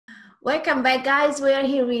Welcome back, guys. We are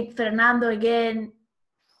here with Fernando again.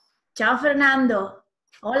 Ciao, Fernando.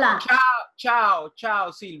 Hola. Ciao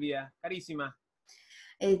Silvia, carissima.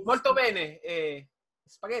 Molto bene.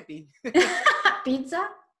 Spaghetti. Pizza?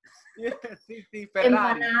 Sì,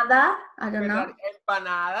 Ferrari. Empanada? I don't know.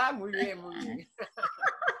 Empanada, muy bien.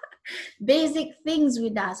 Basic things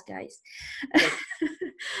with us, guys. Yes.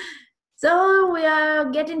 So we are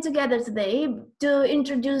getting together today to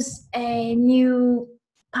introduce a new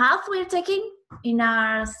path we're taking in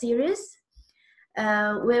our series,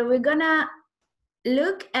 where we're gonna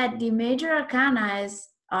look at the major arcana as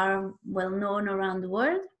are well known around the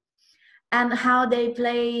world and how they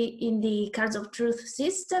play in the cards of truth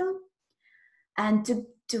system. And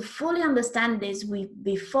to fully understand this, we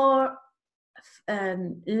before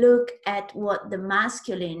look at what the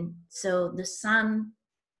masculine, so the sun,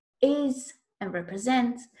 is and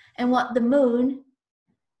represents, and what the moon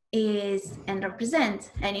is and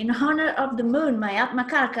represents. And in honor of the moon, my Atma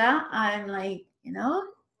Karka, I'm like,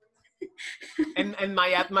 and my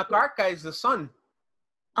Atma Karka is the sun.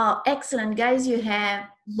 Oh, excellent, guys! You have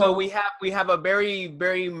both. So we have a very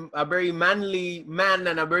manly man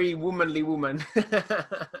and a very womanly woman.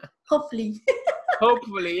 Hopefully.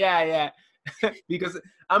 Hopefully, yeah. Because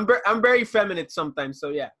I'm very feminine sometimes, so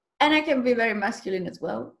yeah. And I can be very masculine as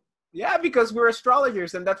well. Yeah, because we're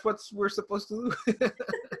astrologers, and that's what we're supposed to do.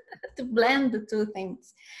 To blend the two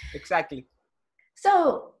things. Exactly.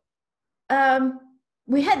 So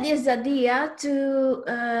we had this idea to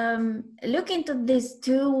look into these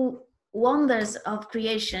two wonders of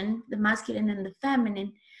creation, the masculine and the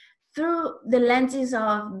feminine, through the lenses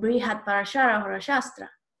of Brihat Parashara Horashastra,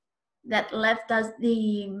 that left us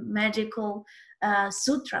the magical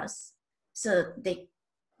sutras,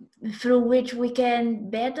 through which we can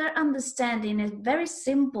better understand in a very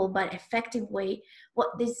simple but effective way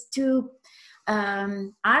what these two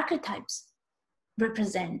archetypes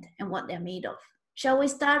represent and what they're made of. Shall we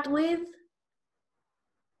start with?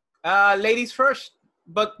 Ladies first,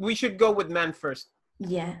 but we should go with men first.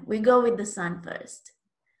 Yeah, we go with the sun first.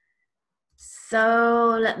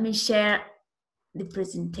 So let me share the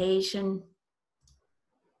presentation.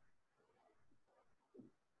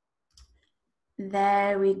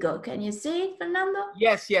 There we go. Can you see it, Fernando?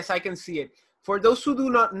 Yes, I can see it. For those who do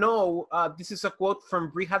not know, this is a quote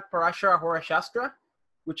from Brihat Parashara Horashastra,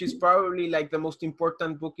 which is probably like the most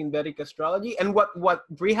important book in Vedic astrology. And what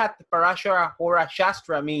Brihat Parashara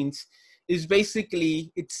Horashastra means is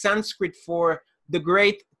basically, it's Sanskrit for the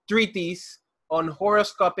great treatise on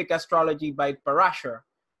horoscopic astrology by Parashara.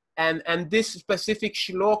 And this specific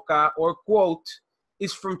shloka or quote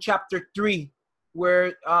is from chapter 3,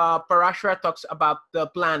 where Parashara talks about the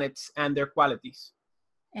planets and their qualities.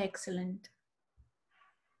 Excellent.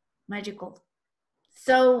 Magical.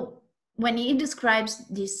 So when he describes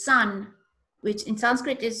the sun, which in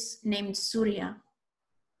Sanskrit is named Surya,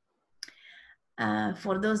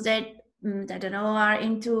 for those that I don't know are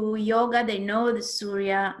into yoga, they know the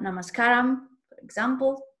Surya Namaskaram, for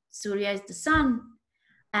example. Surya is the sun,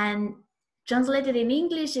 and translated in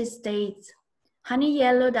English it states, honey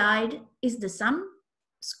yellow-eyed is the sun,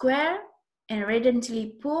 square and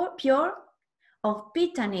radiantly pure, of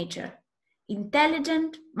Pitta nature,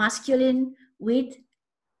 intelligent, masculine, with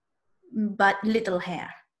but little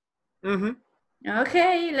hair. Mm-hmm.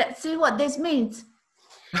 Okay, let's see what this means.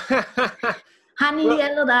 Honey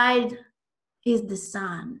yellow-eyed is the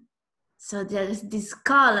sun. So there is this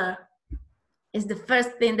color is the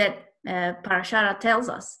first thing that Parashara tells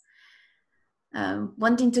us.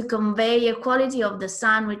 Wanting to convey a quality of the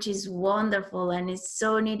sun, which is wonderful and is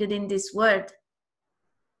so needed in this world,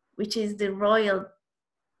 which is the royal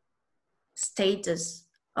status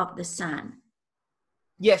of the sun.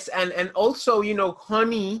 Yes, and also,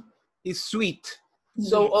 honey is sweet.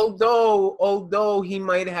 So yes. although he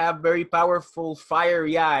might have very powerful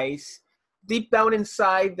fiery eyes, deep down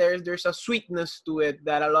inside there's a sweetness to it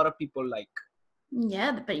that a lot of people like.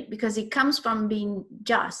 Yeah, because it comes from being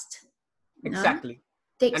just. Exactly.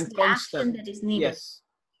 Takes and the constant. action that is needed. Yes.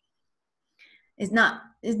 It's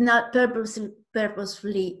not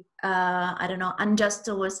purposefully unjust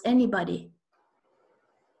towards anybody.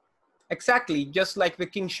 Exactly, just like the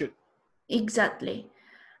king should. Exactly.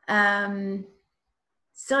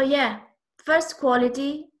 So yeah, first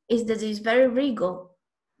quality is that it's very regal,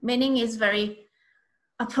 meaning it's very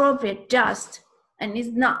appropriate, just, and it's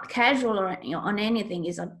not casual or on anything.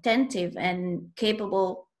 It's attentive and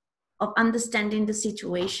capable of understanding the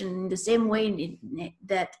situation in the same way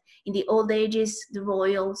that in the old ages, the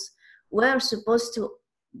royals were supposed to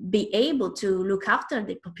be able to look after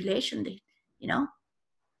the population,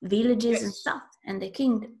 villages. Yes. And stuff, and the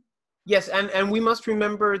kingdom. Yes, and we must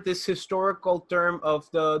remember this historical term of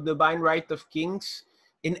the divine right of kings.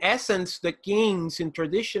 In essence, the kings in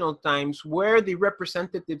traditional times were the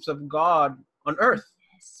representatives of God on earth.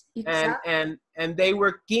 Yes, and exactly. and and they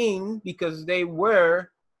were king because they were,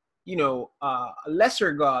 you know,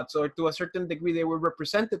 lesser gods, or to a certain degree they were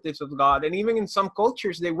representatives of God, and even in some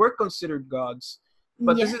cultures they were considered gods.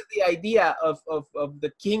 But this Yeah, is the idea of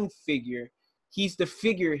the king figure. He's the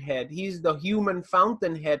figurehead, he's the human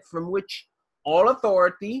fountainhead from which all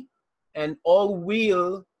authority and all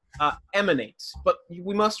will emanates. But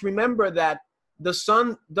we must remember that the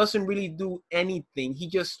sun doesn't really do anything, he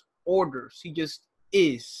just orders, he just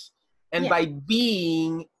is. And yeah. by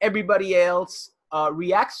being, everybody else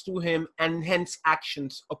reacts to him, and hence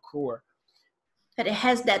actions occur. But it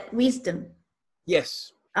has that wisdom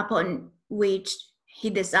Yes, upon which he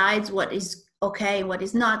decides what is okay, what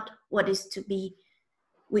is not, what is to be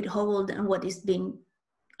withheld, and what is being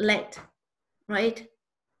let, right?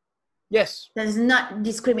 yes, There's not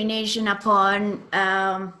discrimination upon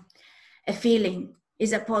a feeling,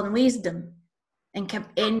 is upon wisdom and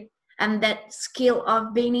kept in, and that skill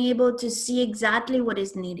of being able to see exactly what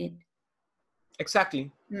is needed.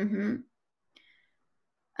 exactly. Mm-hmm.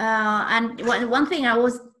 And one thing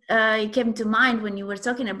it came to mind when you were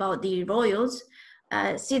talking about the royals.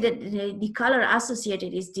 See that the color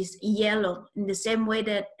associated is this yellow, in the same way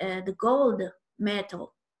that the gold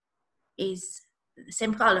metal is the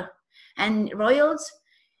same color. And royals,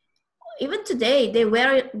 even today, they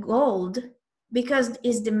wear gold because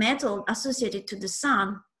it's the metal associated to the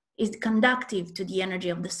sun, is conductive to the energy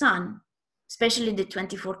of the sun, especially the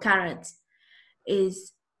 24 carats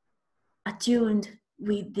is attuned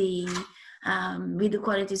with the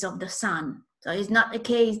qualities of the sun. So it's not a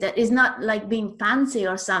case that it's not like being fancy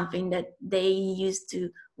or something that they used to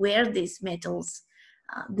wear these metals,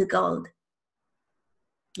 the gold,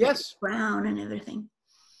 like Yes, brown and everything.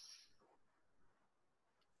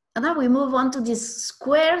 And then we move on to this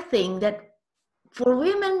square thing that for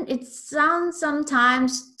women it sounds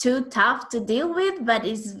sometimes too tough to deal with, but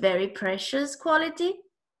it's very precious quality.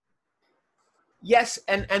 yes,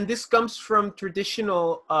 and this comes from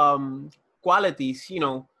traditional qualities. You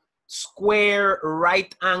know, square,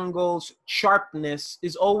 right angles, sharpness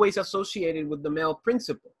is always associated with the male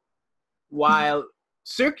principle, while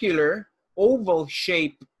circular, oval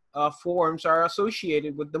shape forms are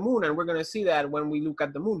associated with the moon, and we're going to see that when we look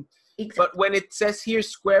at the moon. But Exactly. when it says here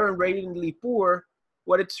square and radiantly poor,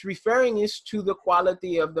 what it's referring is to the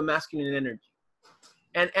quality of the masculine energy.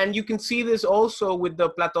 And you can see this also with the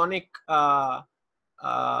Platonic uh,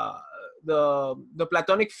 the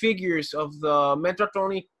Platonic figures of the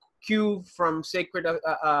Metatonic cube from sacred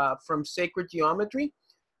geometry,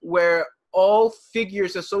 where all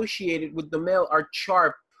figures associated with the male are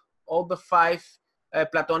sharp. All the five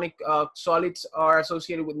Platonic solids are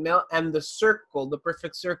associated with male, and the circle, the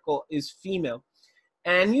perfect circle, is female.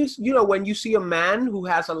 And you know, when you see a man who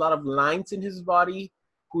has a lot of lines in his body,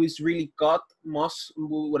 who is really cut,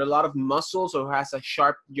 with a lot of muscles, or has a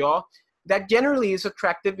sharp jaw, that generally is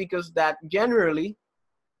attractive because that generally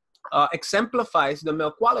exemplifies the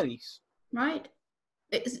male qualities. Right.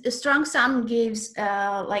 A strong sun gives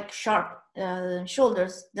like sharp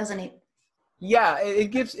shoulders, doesn't it? Yeah,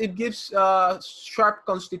 it gives sharp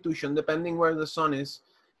constitution depending where the sun is.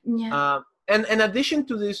 Yeah. And in addition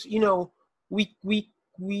to this, you know, we we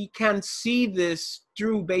we can see this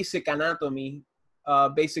through basic anatomy,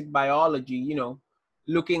 basic biology. You know,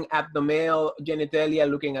 looking at the male genitalia,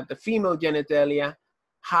 looking at the female genitalia,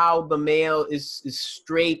 how the male is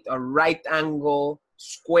straight, a right angle,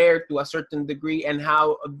 square to a certain degree, and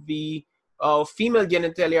how the female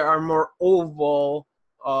genitalia are more oval,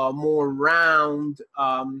 more round.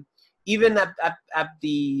 Even at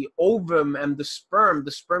the ovum and the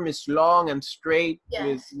sperm is long and straight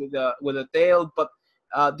with Yes. with a tail, but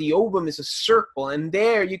the ovum is a circle, and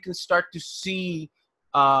there you can start to see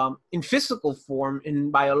in physical form,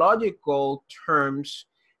 in biological terms,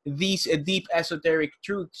 these deep esoteric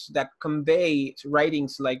truths that convey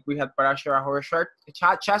writings like we had Parashara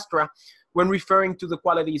Shastra when referring to the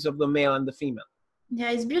qualities of the male and the female. Yeah,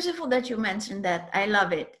 it's beautiful that you mentioned that. I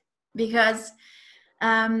love it because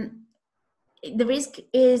um, the risk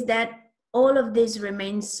is that all of this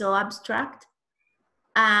remains so abstract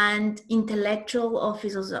and intellectual or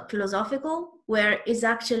philosophical, where it's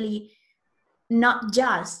actually not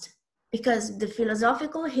just, because the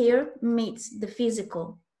philosophical here meets the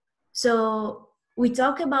physical. So we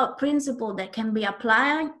talk about principle that can be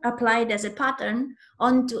applied as a pattern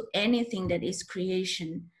onto anything that is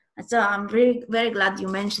creation. And so I'm really very glad you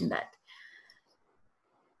mentioned that.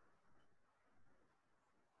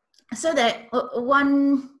 So that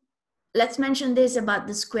one let's mention this about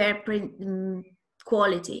the square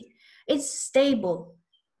quality. It's stable.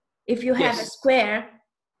 If you have a square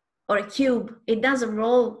or a cube, it doesn't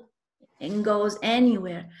roll and goes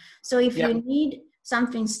anywhere. So if you need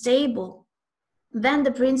something stable, then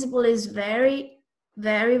the principle is very,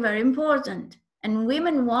 very, very important. And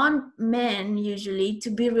women want men usually to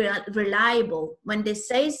be reliable. When they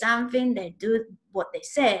say something, they do what they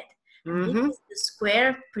said. And this is the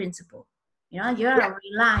square principle. You know, you're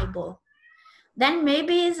reliable. Then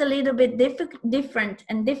maybe it's a little bit different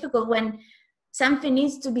and difficult when something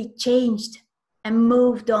needs to be changed and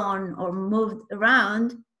moved on or moved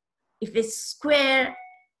around. If it's square,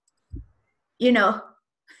 you know,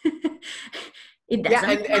 it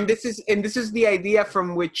doesn't. And this is the idea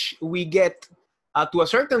from which we get, to a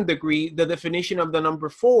certain degree, the definition of the number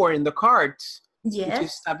 4 in the cards, which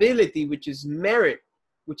is stability, which is merit,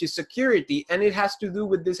 which is security, and it has to do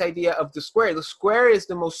with this idea of the square. The square is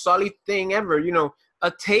the most solid thing ever. You know,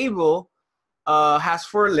 a table has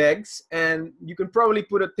 4 legs, and you can probably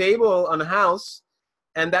put a table on a house,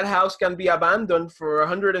 and that house can be abandoned for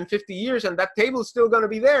 150 years, and that table is still going to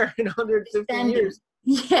be there in 150 years.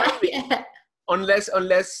 Yeah.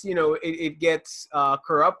 Unless you know it gets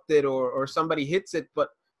corrupted or somebody hits it,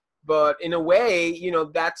 but in a way, you know,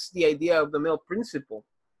 that's the idea of the male principle.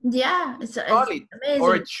 Yeah, it's solid, amazing.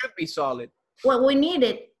 or it should be solid. Well, we need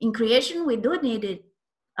it in creation. We do need it.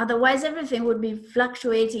 Otherwise, everything would be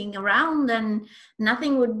fluctuating around, and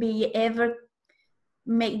nothing would be ever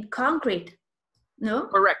made concrete. No?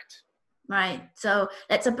 Correct. Right. So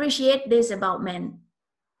let's appreciate this about men.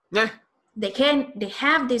 Yeah. They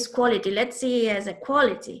have this quality. Let's see it as a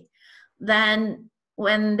quality. Then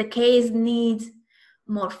when the case needs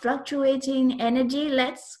more fluctuating energy,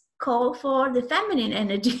 let's call for the feminine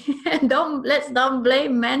energy. And let's don't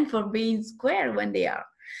blame men for being square when they are.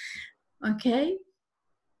 Okay?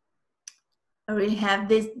 I really have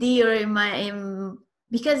this theory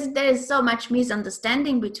because there is so much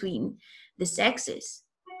misunderstanding between the sexes.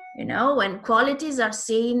 You know, when qualities are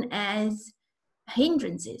seen as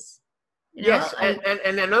hindrances. You know, yes,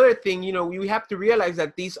 and another thing, you know, we have to realize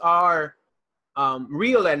that these are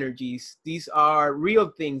real energies. These are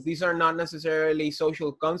real things. These are not necessarily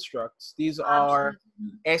social constructs. These are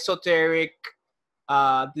esoteric.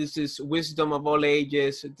 This is wisdom of all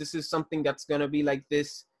ages. This is something that's going to be like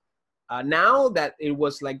this now, that it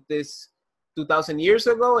was like this 2,000 years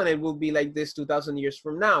ago, and it will be like this 2,000 years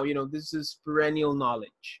from now. You know, this is perennial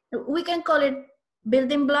knowledge. We can call it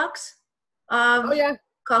building blocks of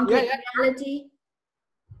concrete reality,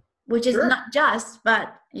 which is not just,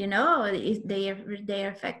 but you know, they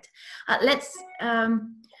affect. I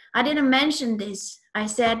didn't mention this. I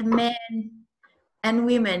said men and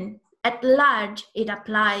women at large. It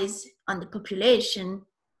applies on the population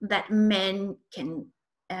that men can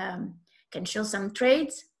show some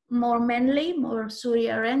traits, more manly, more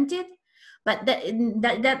Surya oriented, but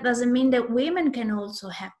that doesn't mean that women can also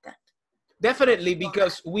have that. Definitely,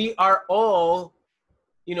 because we are all,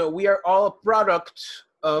 you know, we are all a product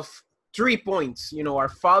of 3 points, you know, our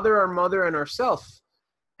father, our mother, and ourself.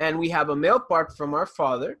 And we have a male part from our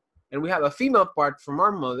father, and we have a female part from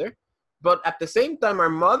our mother. But at the same time, our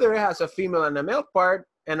mother has a female and a male part,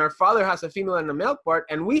 and our father has a female and a male part,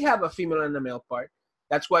 and we have a female and a male part.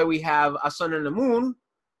 That's why we have a sun and a moon,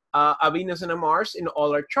 a Venus and a Mars in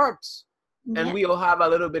all our charts. And we all have a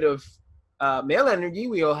little bit of male energy.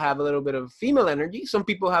 We all have a little bit of female energy. Some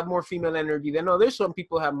people have more female energy than others. Some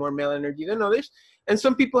people have more male energy than others. And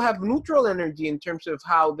some people have neutral energy in terms of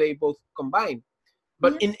how they both combine.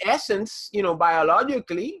 But in essence, you know,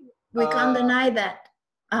 biologically, we can't deny that,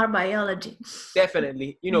 our biology.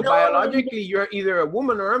 Definitely. You know, biologically, you're either a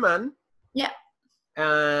woman or a man. Yeah.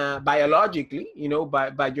 Biologically, you know,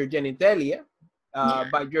 by your genitalia,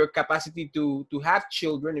 by your capacity to have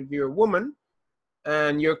children if you're a woman,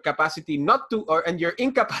 and your capacity not to, and your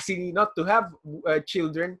incapacity not to have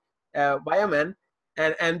children by a man.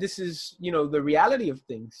 And this is, you know, the reality of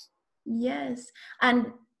things. Yes.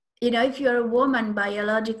 And, you know, if you're a woman,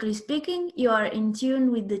 biologically speaking, you are in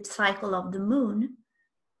tune with the cycle of the moon,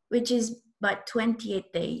 which is about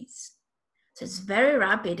 28 days. So it's very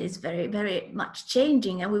rapid. It's very, very much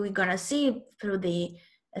changing. And we're going to see through the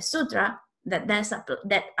sutra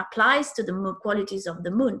that applies to the qualities of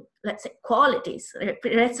the moon. Let's say qualities.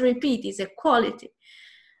 Let's repeat, it's a quality.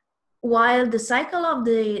 While the cycle of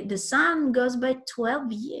the sun goes by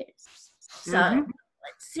 12 years. So let's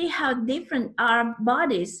see how different our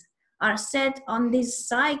bodies are set on these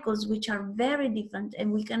cycles, which are very different,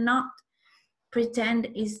 and we cannot pretend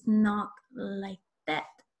it's not like that.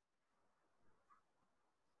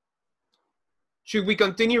 Should we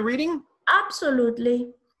continue reading? Absolutely.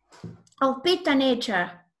 of Pitta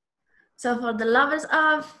nature. So for the lovers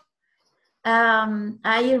of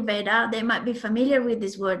Ayurveda, they might be familiar with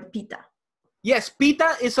this word Pitta. Yes,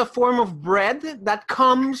 pita is a form of bread that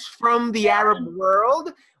comes from the Arab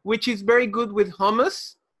world, which is very good with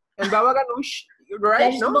hummus and baba ganoush,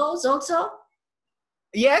 right? Vegetables also?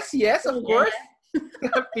 Yes, yes, of course.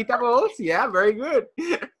 Pita bowls, yeah, very good.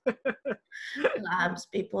 Clubs,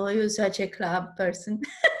 people, you're such a club person.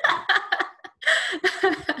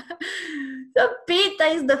 So Pitta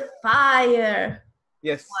is the fire.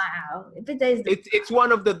 Yes. Wow. Pitta is the it's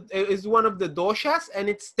one of the doshas, and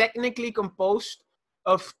it's technically composed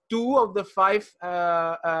of 2 of the 5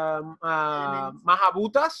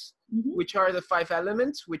 mahabhutas, which are the 5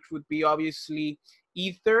 elements, which would be obviously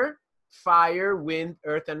ether, fire, wind,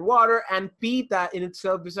 earth, and water. And Pitta in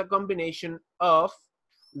itself is a combination of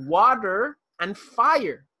water and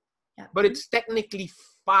fire. Yeah. But it's technically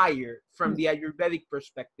fire from the Ayurvedic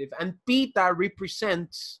perspective. And Pitta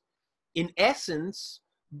represents, in essence,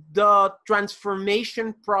 the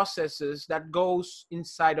transformation processes that goes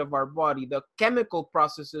inside of our body, the chemical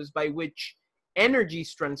processes by which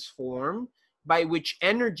energies transform, by which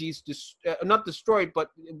energies not destroyed, but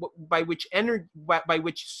by which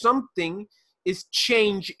something is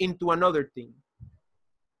changed into another thing.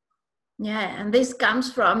 Yeah, and this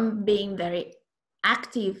comes from being very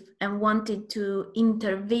active and wanting to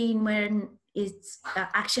intervene when its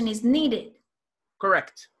action is needed.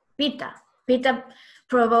 Correct. Pitta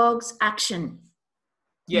provokes action.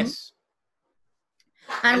 Yes.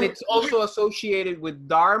 And it's also associated with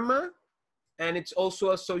dharma, and it's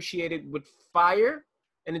also associated with fire,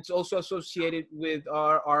 and it's also associated with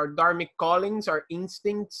our dharmic callings, our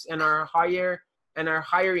instincts, and our higher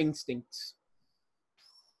instincts.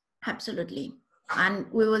 Absolutely. And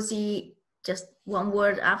we will see just one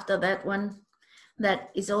word after that one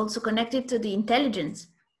that is also connected to the intelligence.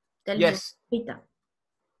 Yes. Pitta.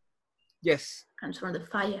 Yes. Comes from the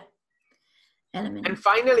fire element. And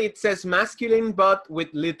finally, it says masculine, but with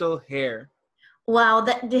little hair. Wow,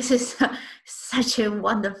 this is such a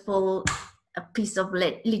wonderful piece of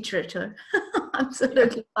literature.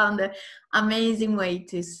 Absolutely found an amazing way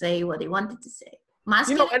to say what he wanted to say.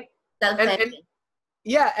 Masculine,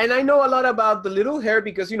 yeah, and I know a lot about the little hair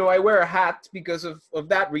because, I wear a hat because of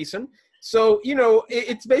that reason. So,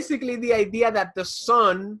 it's basically the idea that the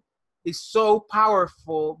sun is so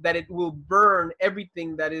powerful that it will burn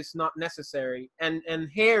everything that is not necessary. And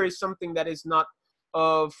hair is something that is not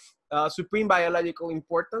of supreme biological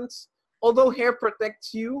importance. Although hair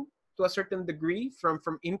protects you to a certain degree from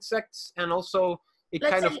insects, and also it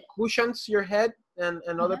kind of cushions your head and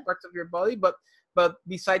other parts of your body. But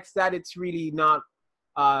besides that, it's really not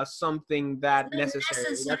something that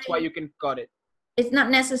necessary. That's why you can cut it. It's not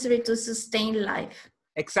necessary to sustain life.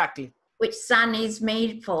 Exactly. Which sun is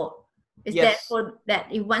made for. It's there for that.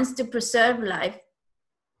 It wants to preserve life.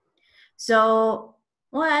 So,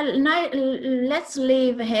 well, now let's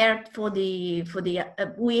leave hair for the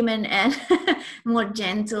women and more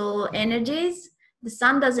gentle energies. The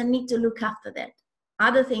sun doesn't need to look after that.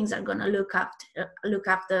 Other things are gonna look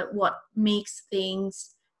after what makes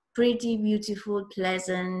things pretty, beautiful,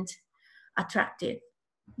 pleasant, attractive.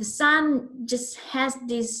 The sun just has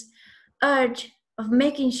this urge of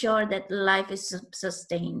making sure that life is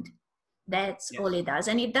sustained. That's all it does.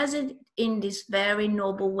 And it does it in this very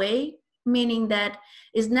noble way, meaning that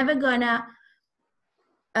it's never gonna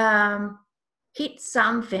hit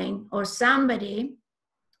something or somebody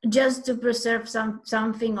just to preserve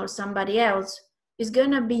something or somebody else. It's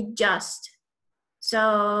gonna be just.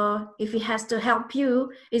 So if it has to help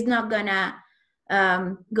you, it's not gonna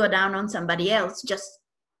go down on somebody else just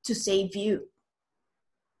to save you.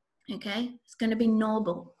 Okay? It's gonna be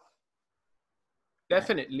noble.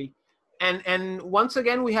 Definitely. And once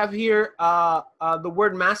again, we have here the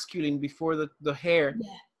word masculine before the hair.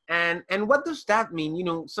 Yeah. And what does that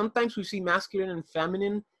mean? Sometimes we see masculine and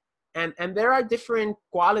feminine, and there are different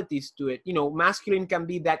qualities to it. Masculine can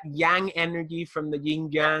be that yang energy from the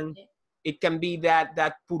yin yang. It can be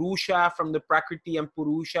that purusha from the prakriti and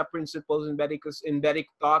purusha principles in Vedic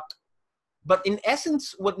thought. But in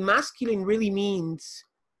essence, what masculine really means,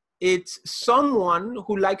 it's someone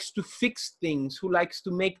who likes to fix things, who likes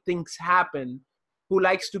to make things happen, who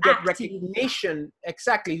likes to get recognition.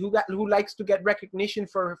 Exactly. Who likes to get recognition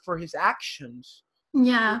for his actions.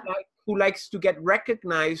 Yeah. Who likes to get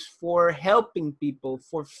recognized for helping people,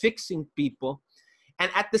 for fixing people.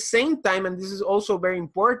 And at the same time, and this is also very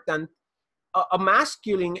important, a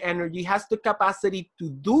masculine energy has the capacity to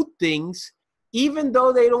do things even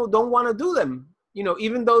though they don't want to do them.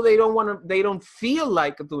 Even though they don't feel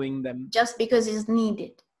like doing them. Just because it's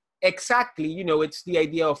needed. Exactly. You know, it's the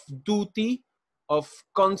idea of duty, of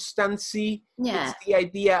constancy. Yeah. It's the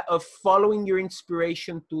idea of following your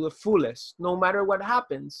inspiration to the fullest, no matter what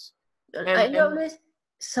happens. I always,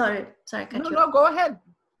 sorry, cut you no, go ahead.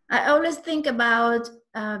 I always think about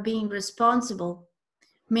being responsible,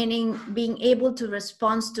 meaning being able to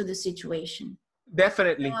respond to the situation.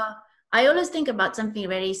 Definitely. I always think about something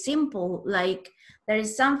very simple, like there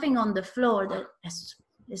is something on the floor that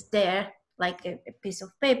is there, like a piece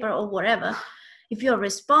of paper or whatever. If you're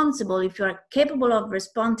responsible, if you're capable of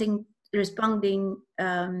responding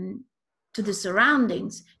to the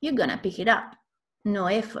surroundings, you're gonna pick it up. No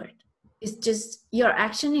effort. It's just your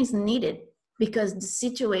action is needed because the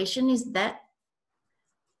situation is that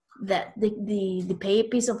the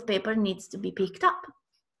piece of paper needs to be picked up.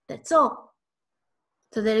 That's all.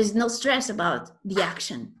 So there is no stress about the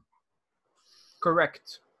action.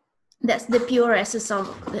 Correct. That's the pure essence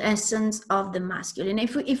of the masculine.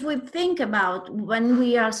 If we think about when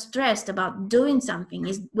we are stressed about doing something,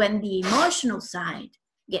 is when the emotional side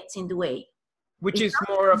gets in the way. Which is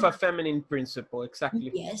more of a feminine principle,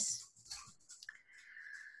 exactly. Yes.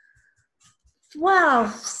 Well,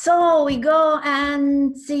 so we go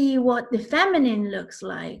and see what the feminine looks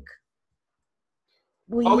like.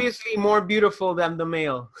 Obviously more beautiful than the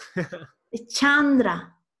male.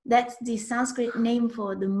 Chandra, that's the Sanskrit name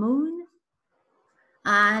for the moon.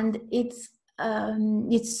 And its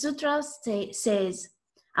sutra says,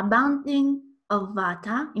 abounding of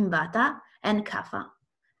Vata, in Vata, and Kapha,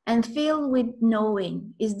 and filled with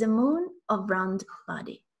knowing is the moon of round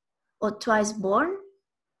body, or twice born,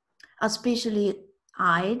 auspiciously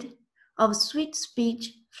eyed, of sweet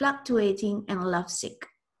speech, fluctuating and lovesick.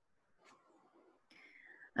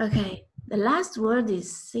 Okay, the last word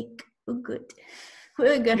is sick. Oh, good.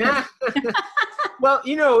 We're gonna. Well,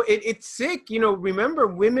 you know, it's sick. You know, remember,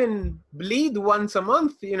 women bleed once a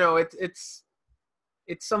month. You know, it's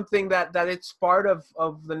something that it's part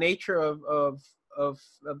of the nature of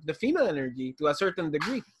the female energy to a certain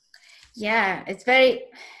degree. Yeah, it's very.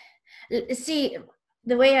 See,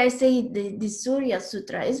 the way I say the Surya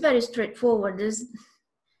Sutra is very straightforward.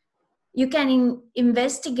 You can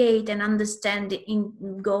investigate and understand,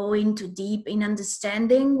 go into deep in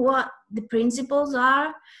understanding what the principles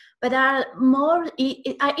are, but are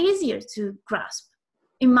easier to grasp,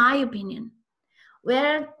 in my opinion.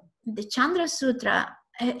 Where the Chandra Sutra,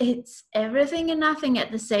 it's everything and nothing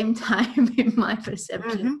at the same time, in my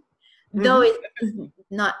perception. Mm-hmm. Though it's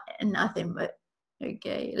not nothing, but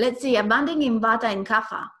okay. Let's see, abounding in Vata and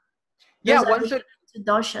Kapha. Yeah, once the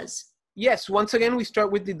doshas. Yes, once again, we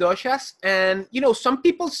start with the doshas. And, you know, some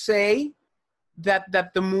people say that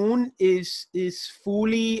the moon is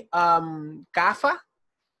fully kapha,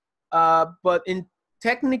 but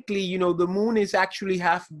technically, you know, the moon is actually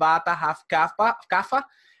half Vata, half kapha,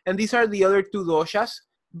 and these are the other two doshas.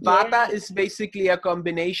 Vata is basically a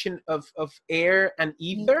combination of air and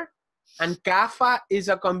ether, and kapha is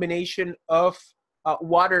a combination of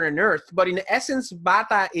water and earth. But in essence,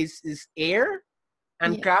 Vata is air,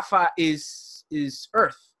 and kapha is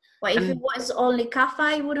earth. Well, if it was only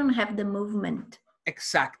kapha, it wouldn't have the movement.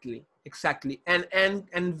 Exactly. And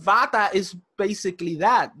Vata is basically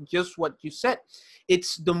that, just what you said.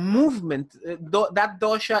 It's the movement. That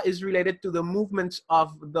dosha is related to the movements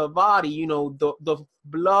of the body, you know, the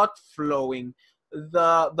blood flowing,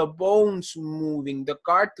 the bones moving, the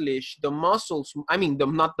cartilage, the muscles. I mean,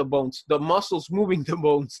 not the bones, the muscles moving the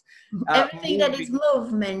bones. Everything that is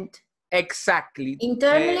movement. Exactly.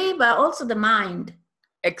 Internally, but also the mind.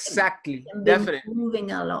 Exactly. Definitely.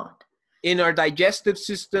 Moving a lot. In our digestive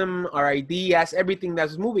system, our ideas, everything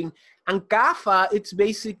that's moving. And kapha, it's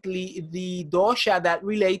basically the dosha that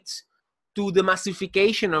relates to the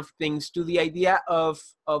massification of things, to the idea of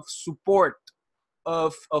support,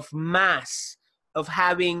 of mass, of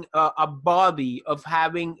having a body, of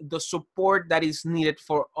having the support that is needed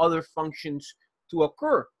for other functions to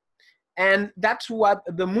occur. And that's what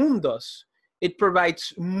the moon does. It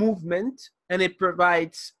provides movement and it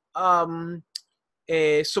provides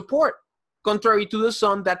support, contrary to the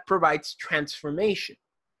sun that provides transformation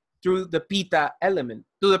through the Pitta element,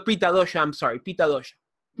 to the Pitta dosha.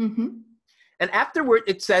 Mm-hmm. And afterward,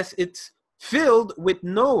 it says it's filled with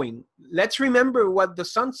knowing. Let's remember what the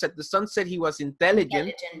sun said. The sun said he was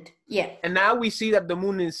intelligent. Yeah. And now we see that the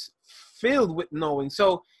moon is filled with knowing.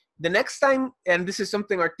 So the next time, and this is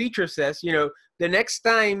something our teacher says, you know, the next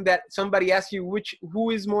time that somebody asks you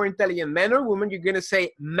who is more intelligent, man or woman, you're going to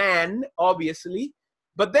say man, obviously.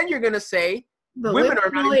 But then you're going to say women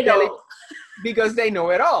are not intelligent because they know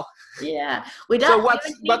it all. Yeah. So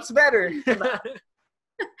what's better?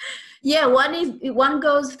 Yeah, one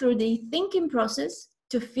goes through the thinking process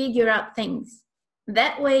to figure out things.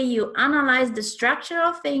 That way you analyze the structure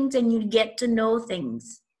of things and you get to know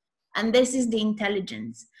things. And this is the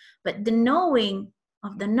intelligence. But the knowing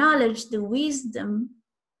of the knowledge, the wisdom,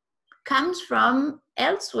 comes from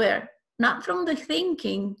elsewhere, not from the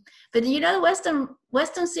thinking. But you know,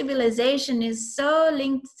 Western civilization is so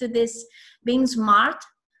linked to this being smart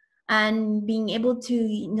and being able to,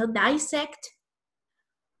 you know, dissect.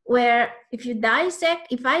 Where if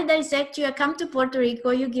I dissect you, I come to Puerto Rico,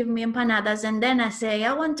 you give me empanadas, and then I say,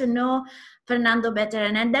 I want to know Fernando better,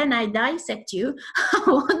 and then I dissect you, I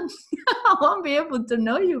won't be able to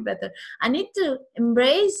know you better. I need to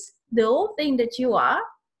embrace the whole thing that you are,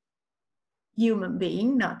 human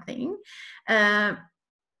being, nothing.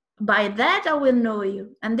 By that, I will know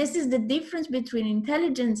you. And this is the difference between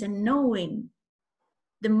intelligence and knowing.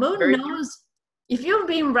 The moon Very knows. If you've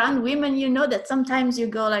been around women, you know that sometimes you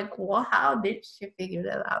go like, well, how did she figure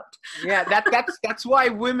that out? Yeah, that's why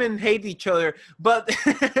women hate each other. But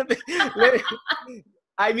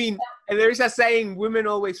I mean, there's a saying, women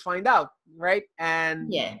always find out, right?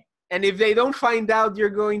 And yeah. And if they don't find out, you're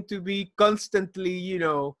going to be constantly, you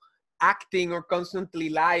know, acting or constantly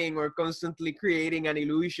lying or constantly creating an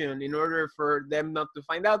illusion in order for them not to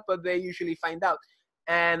find out, but they usually find out.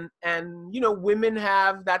 And you know, women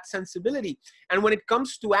have that sensibility. And when it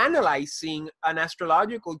comes to analyzing an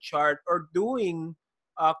astrological chart or doing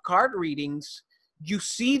card readings, you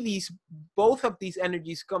see both of these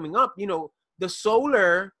energies coming up. You know, the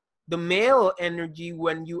solar, the male energy,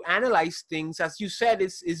 when you analyze things, as you said,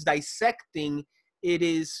 is dissecting. It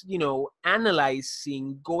is, you know,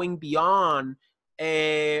 analyzing, going beyond,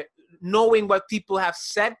 knowing what people have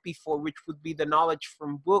said before, which would be the knowledge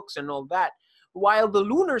from books and all that. While the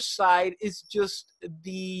lunar side is just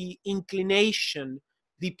the inclination,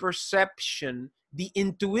 the perception, the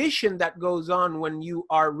intuition that goes on when you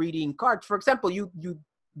are reading cards. For example, you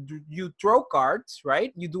throw cards,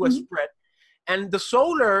 right? You do a spread. And the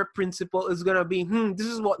solar principle is going to be, this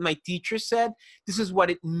is what my teacher said. This is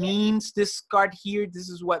what it means, this card here. This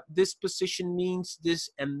is what this position means, this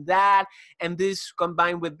and that. And this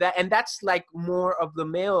combined with that. And that's like more of the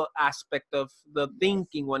male aspect of the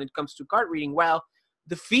thinking when it comes to card reading. While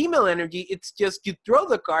the female energy, it's just you throw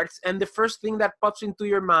the cards and the first thing that pops into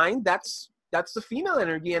your mind, that's the female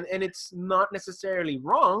energy. And it's not necessarily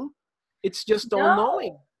wrong. It's just all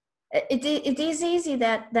knowing. It is easy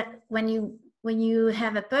that when you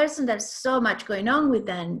have a person that's so much going on with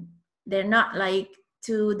them, they're not like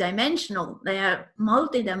two-dimensional, they are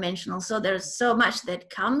multi-dimensional. So there's so much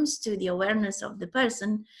that comes to the awareness of the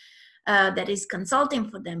person that is consulting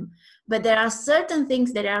for them. But there are certain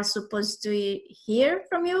things that are supposed to hear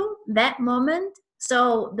from you that moment.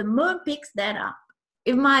 So the moon picks that up,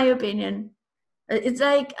 in my opinion. It's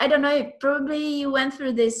like, I don't know, probably you went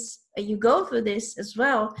through this, you go through this as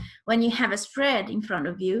well, when you have a spread in front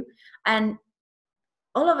of you, and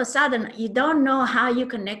all of a sudden, you don't know how you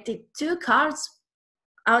connected two cards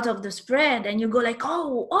out of the spread, and you go like,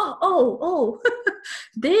 oh,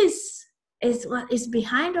 this is what is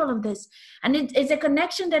behind all of this. And it's a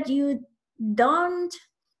connection that you don't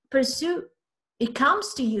pursue. It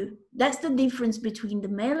comes to you. That's the difference between the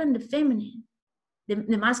male and the feminine,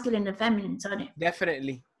 the masculine and the feminine, sorry.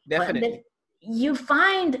 Definitely. You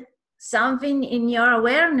find something in your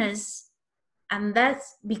awareness, and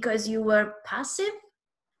that's because you were passive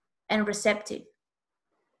and receptive,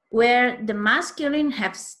 where the masculine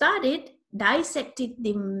have studied, dissected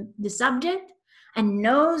the subject, and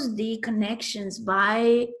knows the connections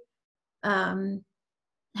by having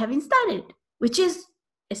studied, which is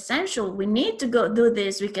essential. We need to go do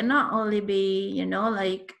this. We cannot only be, you know,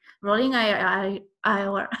 like rolling our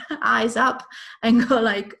eyes up and go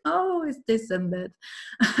like, oh, it's this and that.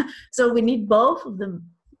 So we need both of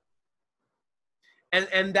them.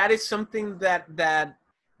 And that is something that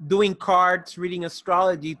doing cards, reading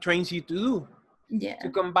astrology trains you to do. Yeah. To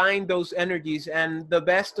combine those energies. And the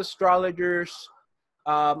best astrologers,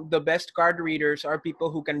 the best card readers are people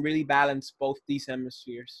who can really balance both these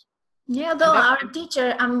hemispheres. Yeah, though our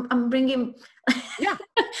teacher, I'm bringing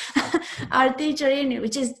our teacher in,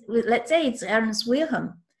 which is, let's say it's Ernst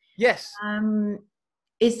Wilhelm. Yes.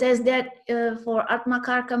 It says that for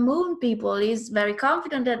Atmakarka moon people, he's very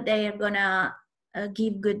confident that they are gonna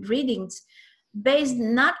give good readings, based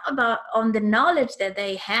not on the knowledge that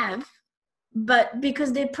they have, but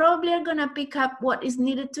because they probably are gonna pick up what is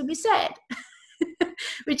needed to be said,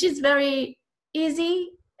 which is very easy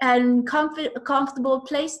and comfortable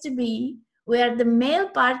place to be, where the male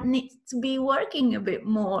part needs to be working a bit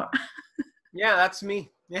more. Yeah, that's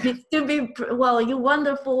me. Yeah. Needs to be, well, you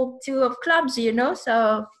wonderful two of clubs, you know,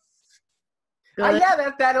 so Oh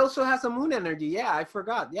yeah, that also has a moon energy. Yeah, I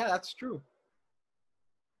forgot. Yeah, that's true.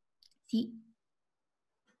 See,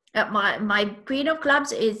 my Queen of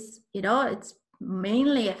Clubs is, it's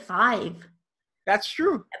mainly a 5. That's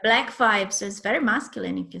true. A black 5, so it's very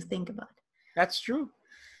masculine if you think about it. That's true.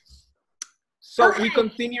 So we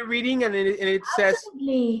continue reading, and it says,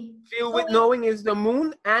 "Filled with knowing is the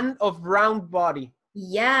moon and of round body."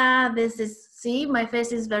 Yeah, see, my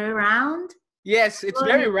face is very round. Yes, it's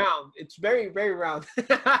very round. It's very, very round.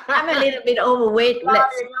 I'm a little bit overweight.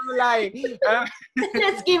 Let's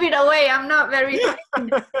give it away. I'm not very.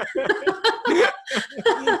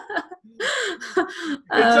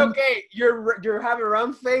 It's okay. You have a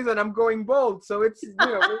round face, and I'm going bald, so it's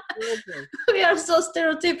we're okay. We are so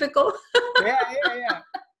stereotypical. Yeah.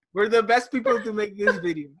 We're the best people to make this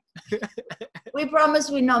video. We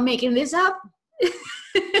promise we're not making this up.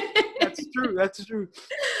 That's true.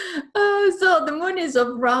 So the moon is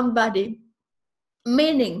of round body,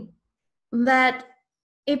 meaning that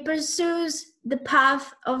it pursues the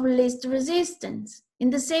path of least resistance. In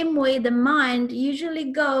the same way, the mind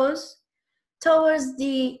usually goes towards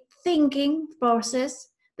the thinking process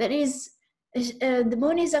that is the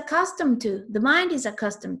moon is accustomed to, the mind is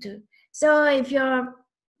accustomed to. So if you're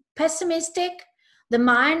pessimistic, the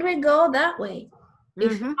mind will go that way.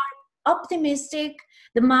 If you're optimistic,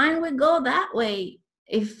 the mind will go that way.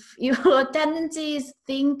 If your tendency is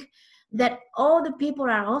think that all the people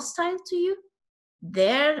are hostile to you,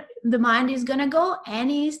 the mind is going to go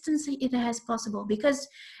any instance it has possible, because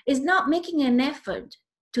it's not making an effort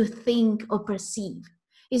to think or perceive.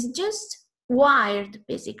 It's just wired,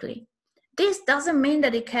 basically. This doesn't mean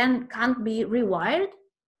that it can't be rewired.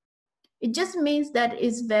 It just means that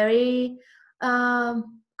it's very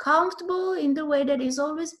comfortable in the way that it's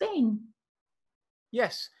always been.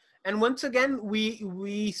 Yes. And once again,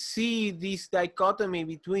 we see this dichotomy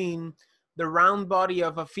between the round body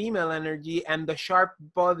of a female energy and the sharp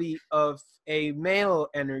body of a male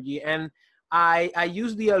energy. And I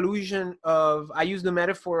use the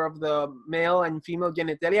metaphor of the male and female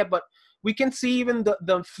genitalia, but we can see even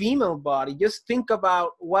the female body. Just think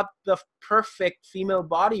about what the perfect female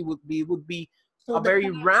body would be so a very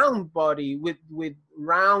round body with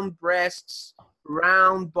round breasts,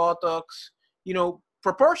 round buttocks,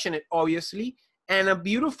 proportionate, obviously. And a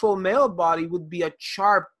beautiful male body would be a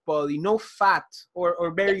sharp body, no fat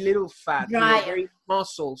or very little fat, very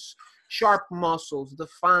muscles, sharp muscles,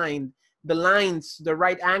 defined. The lines, the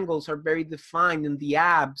right angles are very defined in the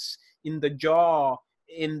abs, in the jaw,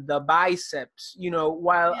 in the biceps,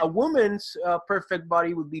 while a woman's perfect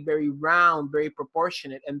body would be very round, very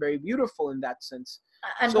proportionate, and very beautiful in that sense.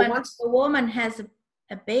 And so when a woman has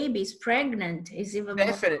a baby, is pregnant, is even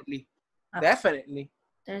definitely. Definitely.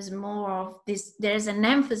 There's more of this. There's an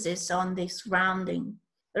emphasis on this rounding.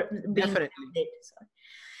 Definitely.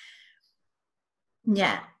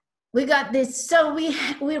 Yeah, we got this. So we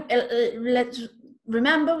let's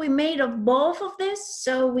remember we made of both of this.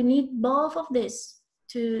 So we need both of this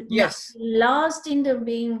to not be lost in the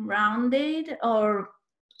being rounded or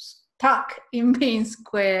stuck in being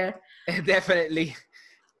square. Definitely.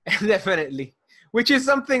 Which is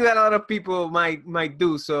something that a lot of people might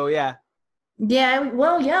do. So yeah. Yeah,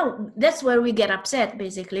 well, yeah, that's where we get upset,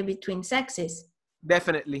 basically, between sexes.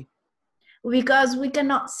 Definitely. Because we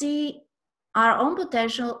cannot see our own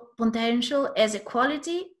potential as a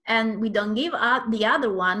quality, and we don't give the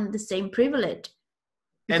other one the same privilege.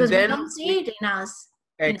 Because we don't see it in us.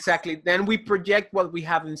 Exactly. Then we project what we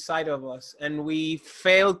have inside of us, and we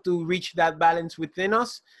fail to reach that balance within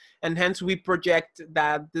us, and hence we project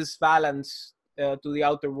that disbalance to the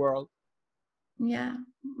outer world. Yeah,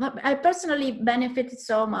 I personally benefited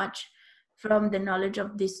so much from the knowledge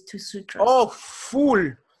of these 2 sutras. Oh,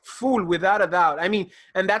 full, without a doubt. I mean,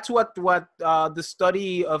 and that's what the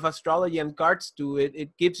study of astrology and cards do.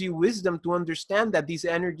 It gives you wisdom to understand that these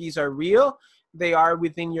energies are real, they are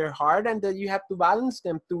within your heart, and that you have to balance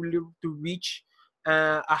them to reach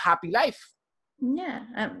a happy life.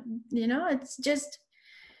 Yeah, it's just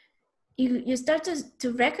you start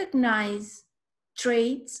to recognize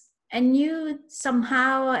traits. And you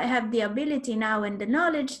somehow have the ability now and the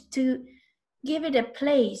knowledge to give it a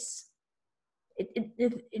place.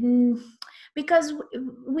 Because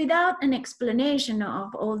without an explanation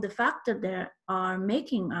of all the factors that are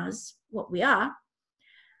making us what we are,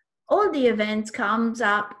 all the events comes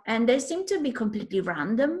up and they seem to be completely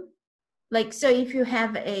random. Like, so if you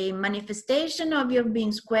have a manifestation of your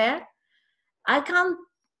being square, I can't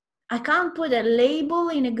put a label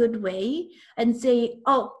in a good way and say,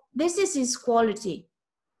 oh, this is his quality.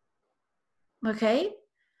 Okay?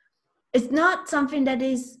 It's not something that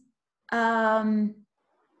is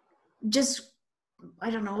just I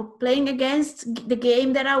don't know, playing against the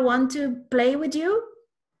game that I want to play with you.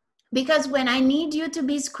 Because when I need you to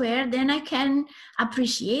be square, then I can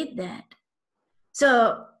appreciate that.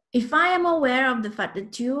 So if I am aware of the fact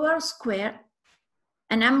that you are square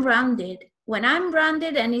and I'm rounded, when I'm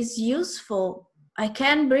rounded and it's useful, I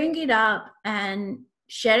can bring it up and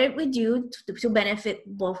share it with you to benefit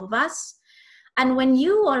both of us. And when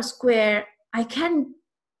you are square, I can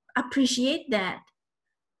appreciate that.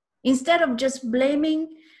 Instead of just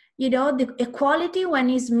blaming, the equality when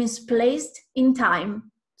it's misplaced in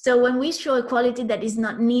time. So when we show equality that is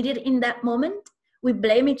not needed in that moment, we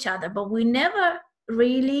blame each other, but we never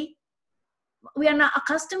really, we are not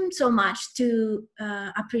accustomed so much to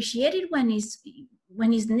appreciate it when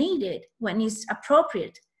it's needed, when it's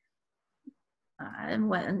appropriate. I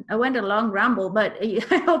went a long ramble, but I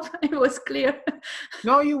hope it was clear.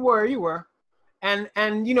 No, you were. And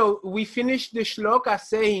we finished the shloka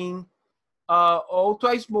saying, all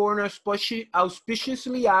twice born are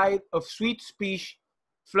auspiciously eyed, of sweet speech,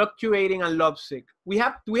 fluctuating and lovesick. We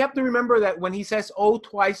have to remember that when he says all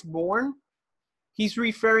twice born, he's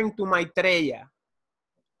referring to Maitreya,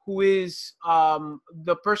 who is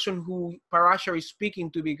the person who Parashara is speaking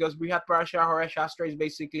to, because Brihat Parashara Hora Shastra is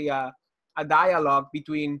basically a dialogue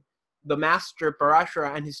between the master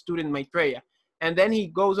Parashara and his student Maitreya. And then he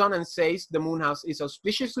goes on and says the moon house is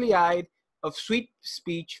auspiciously eyed, of sweet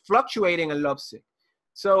speech, fluctuating and lovesick.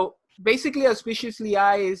 So basically auspiciously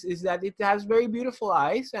eyed is that it has very beautiful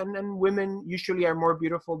eyes, and women usually are more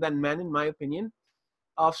beautiful than men, in my opinion.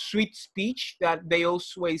 Of sweet speech, that they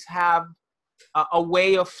always have a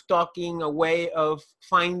way of talking, a way of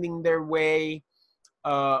finding their way,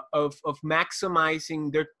 of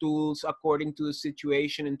maximizing their tools according to the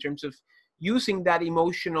situation in terms of using that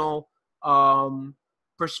emotional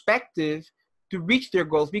perspective to reach their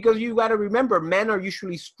goals. Because you got to remember, men are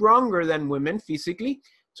usually stronger than women physically,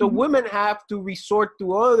 so women have to resort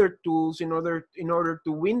to other tools in order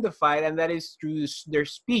to win the fight, and that is through their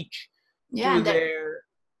speech, through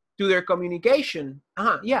their communication.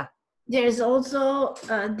 Yeah. There's also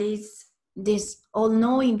this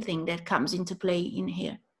all-knowing thing that comes into play in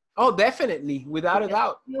here. Oh, definitely, without a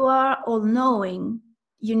doubt. You are all-knowing.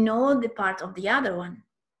 You know the part of the other one.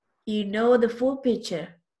 You know the full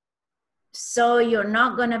picture. So you're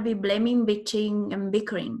not gonna be blaming, bitching, and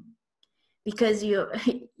bickering, because you're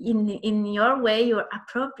in your way you're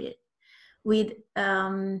appropriate with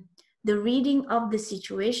the reading of the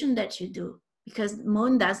situation that you do. Because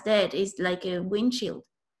moon does that. It's like a windshield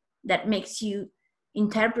that makes you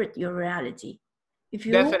interpret your reality. If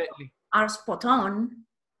you definitely are spot on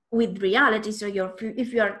with reality, so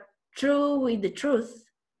if you're true with the truth,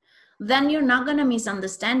 then you're not going to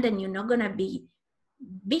misunderstand, and you're not going to be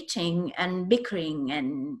bitching and bickering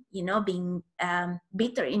and being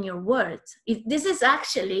bitter in your words. This is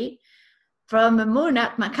actually from a moon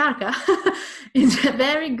at Makarka. It's a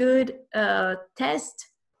very good test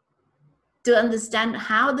to understand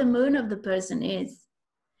how the moon of the person is.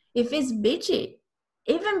 If it's bitchy,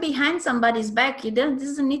 even behind somebody's back, it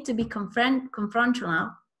doesn't need to be confronting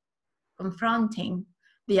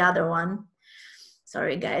the other one.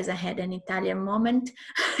 Sorry, guys, I had an Italian moment.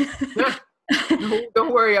 No,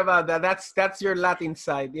 don't worry about that. That's your Latin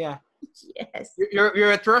side, yeah. Yes.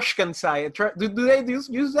 Your Etruscan side. Do they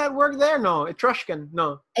use that word there? No, Etruscan,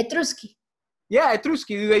 no. Etrusci. Yeah, Etrusci.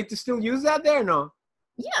 Do they still use that there? No.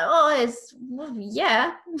 Yeah,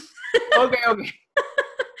 yeah. Okay.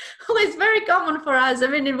 Well, it's very common for us. I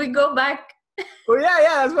mean, if we go back. Oh yeah,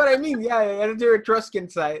 that's what I mean. Yeah, that's your Etruscan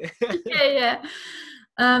side. Yeah.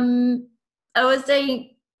 I was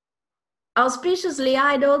saying, auspiciously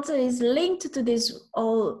eyed also is linked to this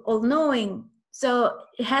all-knowing. So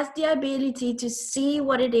it has the ability to see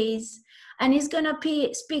what it is, and it's gonna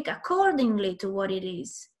speak accordingly to what it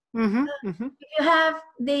is. If you have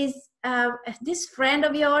this friend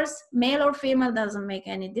of yours, male or female, doesn't make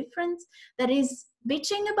any difference, that is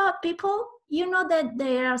bitching about people, you know that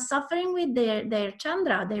they are suffering with their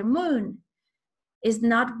Chandra, their moon is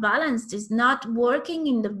not balanced, is not working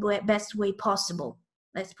in the best way possible.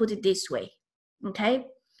 Let's put it this way, okay?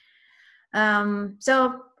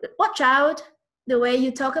 So watch out the way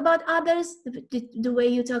you talk about others, the way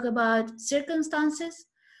you talk about circumstances,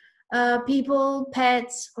 people,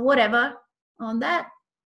 pets, whatever. On that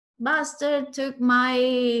bastard took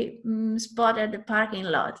my spot at the parking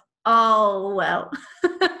lot. Oh well.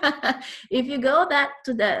 If you go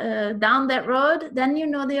down that road, then you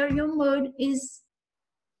know that your mood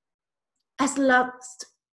has lost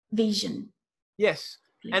vision. Yes,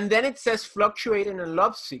 and then it says fluctuating and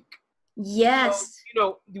lovesick. Yes.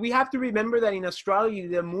 So, we have to remember that in astrology,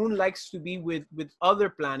 the moon likes to be with other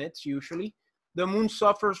planets usually. The moon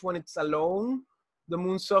suffers when it's alone. The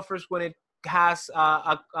moon suffers when it has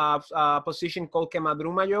a position called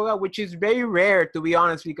Kemadruma Yoga, which is very rare, to be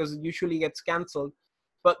honest, because it usually gets canceled.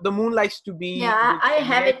 But the moon likes to be... Yeah, I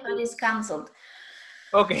have it, but it's canceled.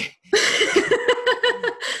 Okay.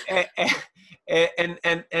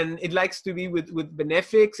 and it likes to be with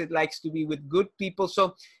benefics. It likes to be with good people.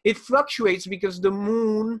 So it fluctuates because the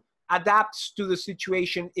moon adapts to the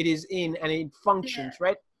situation it is in, and it functions,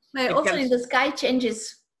 right? But also in the sky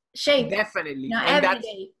changes shape. Definitely. You know, and every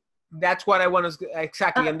day. That's what I want to...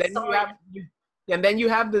 Exactly. And then you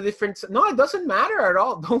have the different... No, it doesn't matter at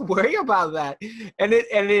all. Don't worry about that. And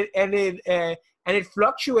it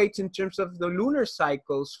fluctuates in terms of the lunar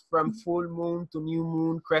cycles, from full moon to new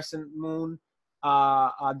moon, crescent moon,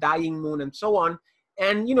 dying moon, and so on.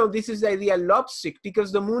 And, you know, this is the idea of lovesick,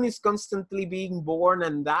 because the moon is constantly being born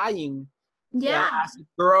and dying. Yeah. As it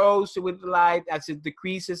grows with light, as it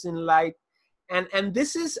decreases in light. And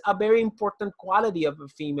this is a very important quality of a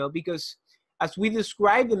female, because as we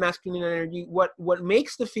describe the masculine energy, what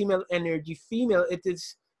makes the female energy female, it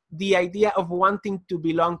is the idea of wanting to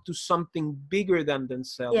belong to something bigger than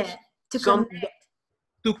themselves. Yeah,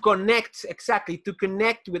 to connect, exactly, to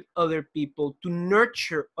connect with other people, to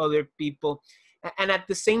nurture other people, and at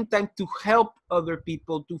the same time to help other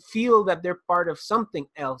people to feel that they're part of something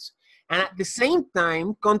else. And at the same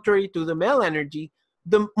time, contrary to the male energy,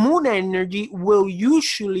 the moon energy will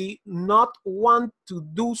usually not want to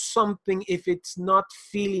do something if it's not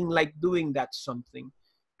feeling like doing that something.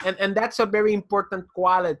 And that's a very important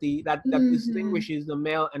quality that distinguishes the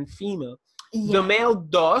male and female. Yeah. The male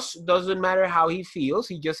doesn't matter how he feels.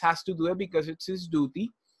 He just has to do it because it's his duty.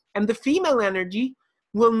 And the female energy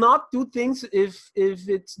will not do things if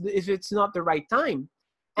it's not the right time.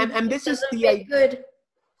 And this is the idea. Good.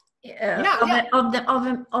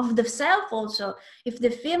 Of the self also. If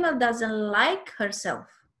the female doesn't like herself,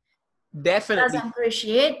 definitely doesn't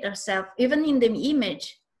appreciate herself, even in the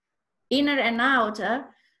image, inner and outer,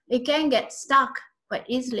 it can get stuck quite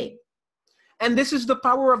easily. And this is the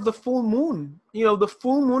power of the full moon. You know, the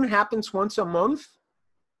full moon happens once a month,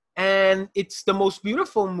 and it's the most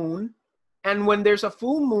beautiful moon. And when there's a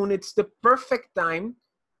full moon, it's the perfect time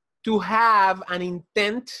to have an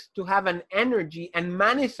intent, to have an energy, and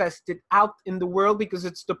manifest it out in the world, because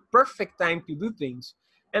it's the perfect time to do things.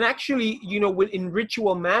 And actually, you know, in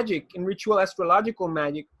ritual magic, in ritual astrological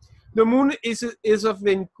magic, the moon is of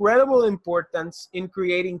incredible importance in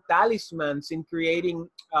creating talismans, in creating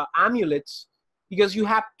amulets, because you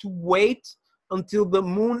have to wait until the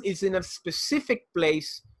moon is in a specific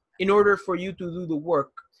place in order for you to do the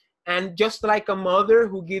work. And just like a mother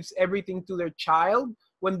who gives everything to their child,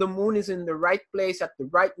 when the moon is in the right place at the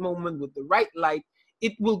right moment with the right light,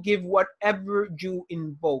 it will give whatever you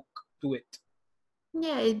invoke to it.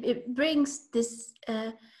 Yeah, it brings this,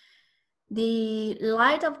 the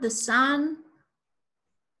light of the sun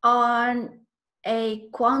on a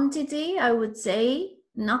quantity, I would say,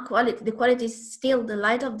 not quality. The quality is still the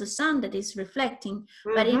light of the sun that is reflecting,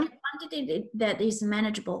 but in a quantity that is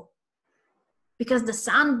manageable, because the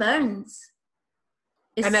sun burns.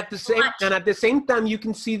 And at the same time, you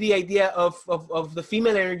can see the idea of the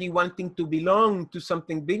female energy wanting to belong to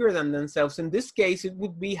something bigger than themselves. In this case, it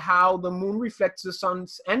would be how the moon reflects the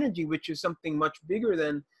sun's energy, which is something much bigger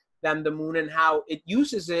than the moon, and how it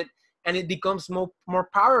uses it, and it becomes more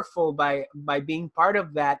powerful by being part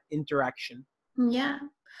of that interaction. Yeah,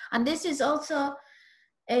 and this is also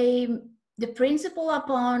the principle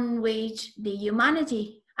upon which the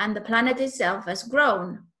humanity and the planet itself has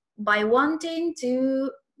grown, by wanting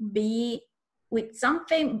to be with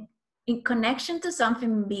something in connection to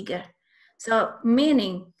something bigger. So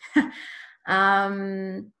meaning,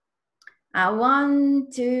 I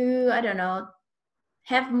want to, I don't know,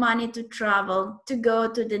 have money to travel, to go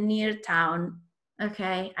to the near town.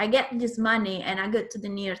 Okay, I get this money and I go to the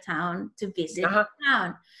near town to visit the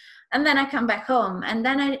town. And then I come back home, and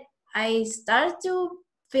then I start to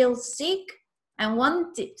feel sick and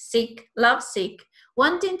love sick,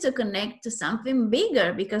 wanting to connect to something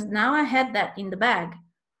bigger, because now I had that in the bag.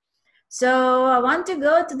 So I want to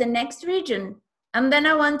go to the next region, and then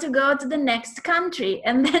I want to go to the next country,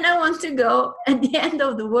 and then I want to go at the end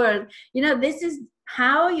of the world. You know, this is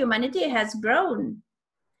how humanity has grown.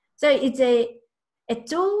 So it's a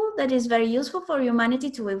tool that is very useful for humanity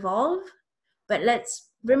to evolve, but let's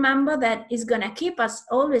remember that it's going to keep us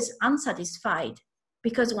always unsatisfied,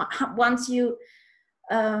 because once you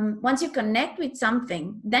connect with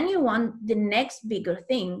something, then you want the next bigger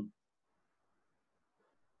thing.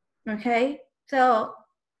 Okay, so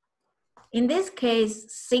in this case,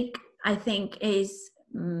 sick, I think, is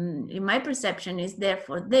in my perception, is there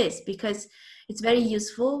for this, because it's very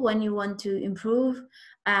useful when you want to improve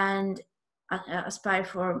and aspire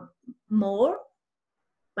for more,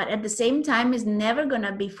 but at the same time is never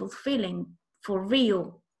gonna be fulfilling for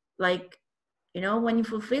real. Like, you know, when you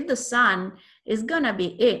fulfill the sun, it's gonna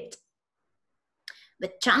be it.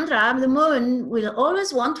 The Chandra, the moon, will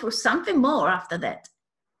always want for something more after that.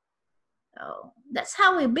 So that's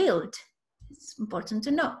how we build. It's important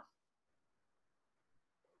to know.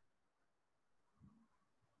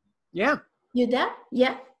 Yeah. You there?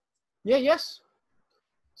 Yeah. Yeah. Yes.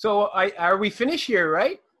 So are we finished here,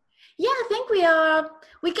 right? Yeah, I think we are.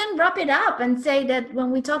 We can wrap it up and say that when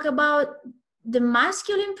we talk about the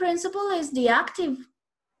masculine principle is the active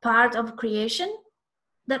part of creation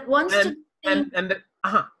that wants to think.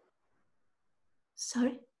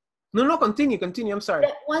 Sorry. No, continue. I'm sorry.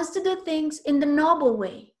 That wants to do things in the noble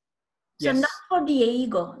way. So Yes. not for the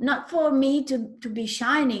ego, not for me to be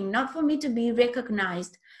shining, not for me to be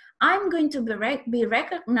recognized. I'm going to be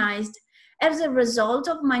recognized as a result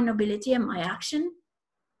of my nobility and my action.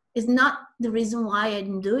 Is not the reason why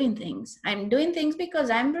I'm doing things. I'm doing things because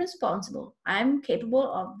I'm responsible. I'm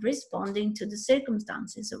capable of responding to the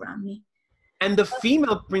circumstances around me. And the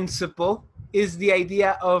female principle is the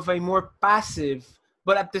idea of a more passive,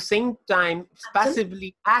 but at the same time,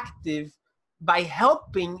 passively active, by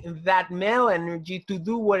helping that male energy to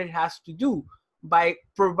do what it has to do, by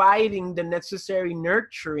providing the necessary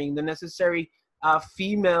nurturing, the necessary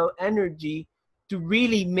female energy to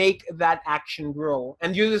really make that action grow.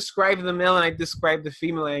 And you describe the male and I describe the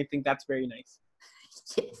female, and I think that's very nice.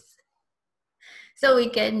 Yes. So we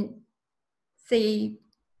can see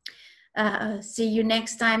you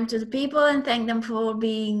next time to the people and thank them for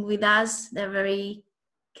being with us. They're very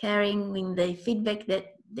caring in the feedback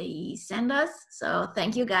that they send us. So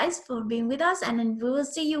thank you guys for being with us, and then we will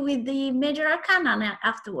see you with the major arcana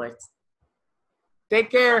afterwards.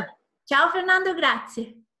 Take care. Ciao Fernando,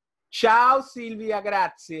 grazie. Ciao Silvia,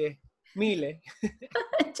 grazie mille.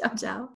 Ciao ciao.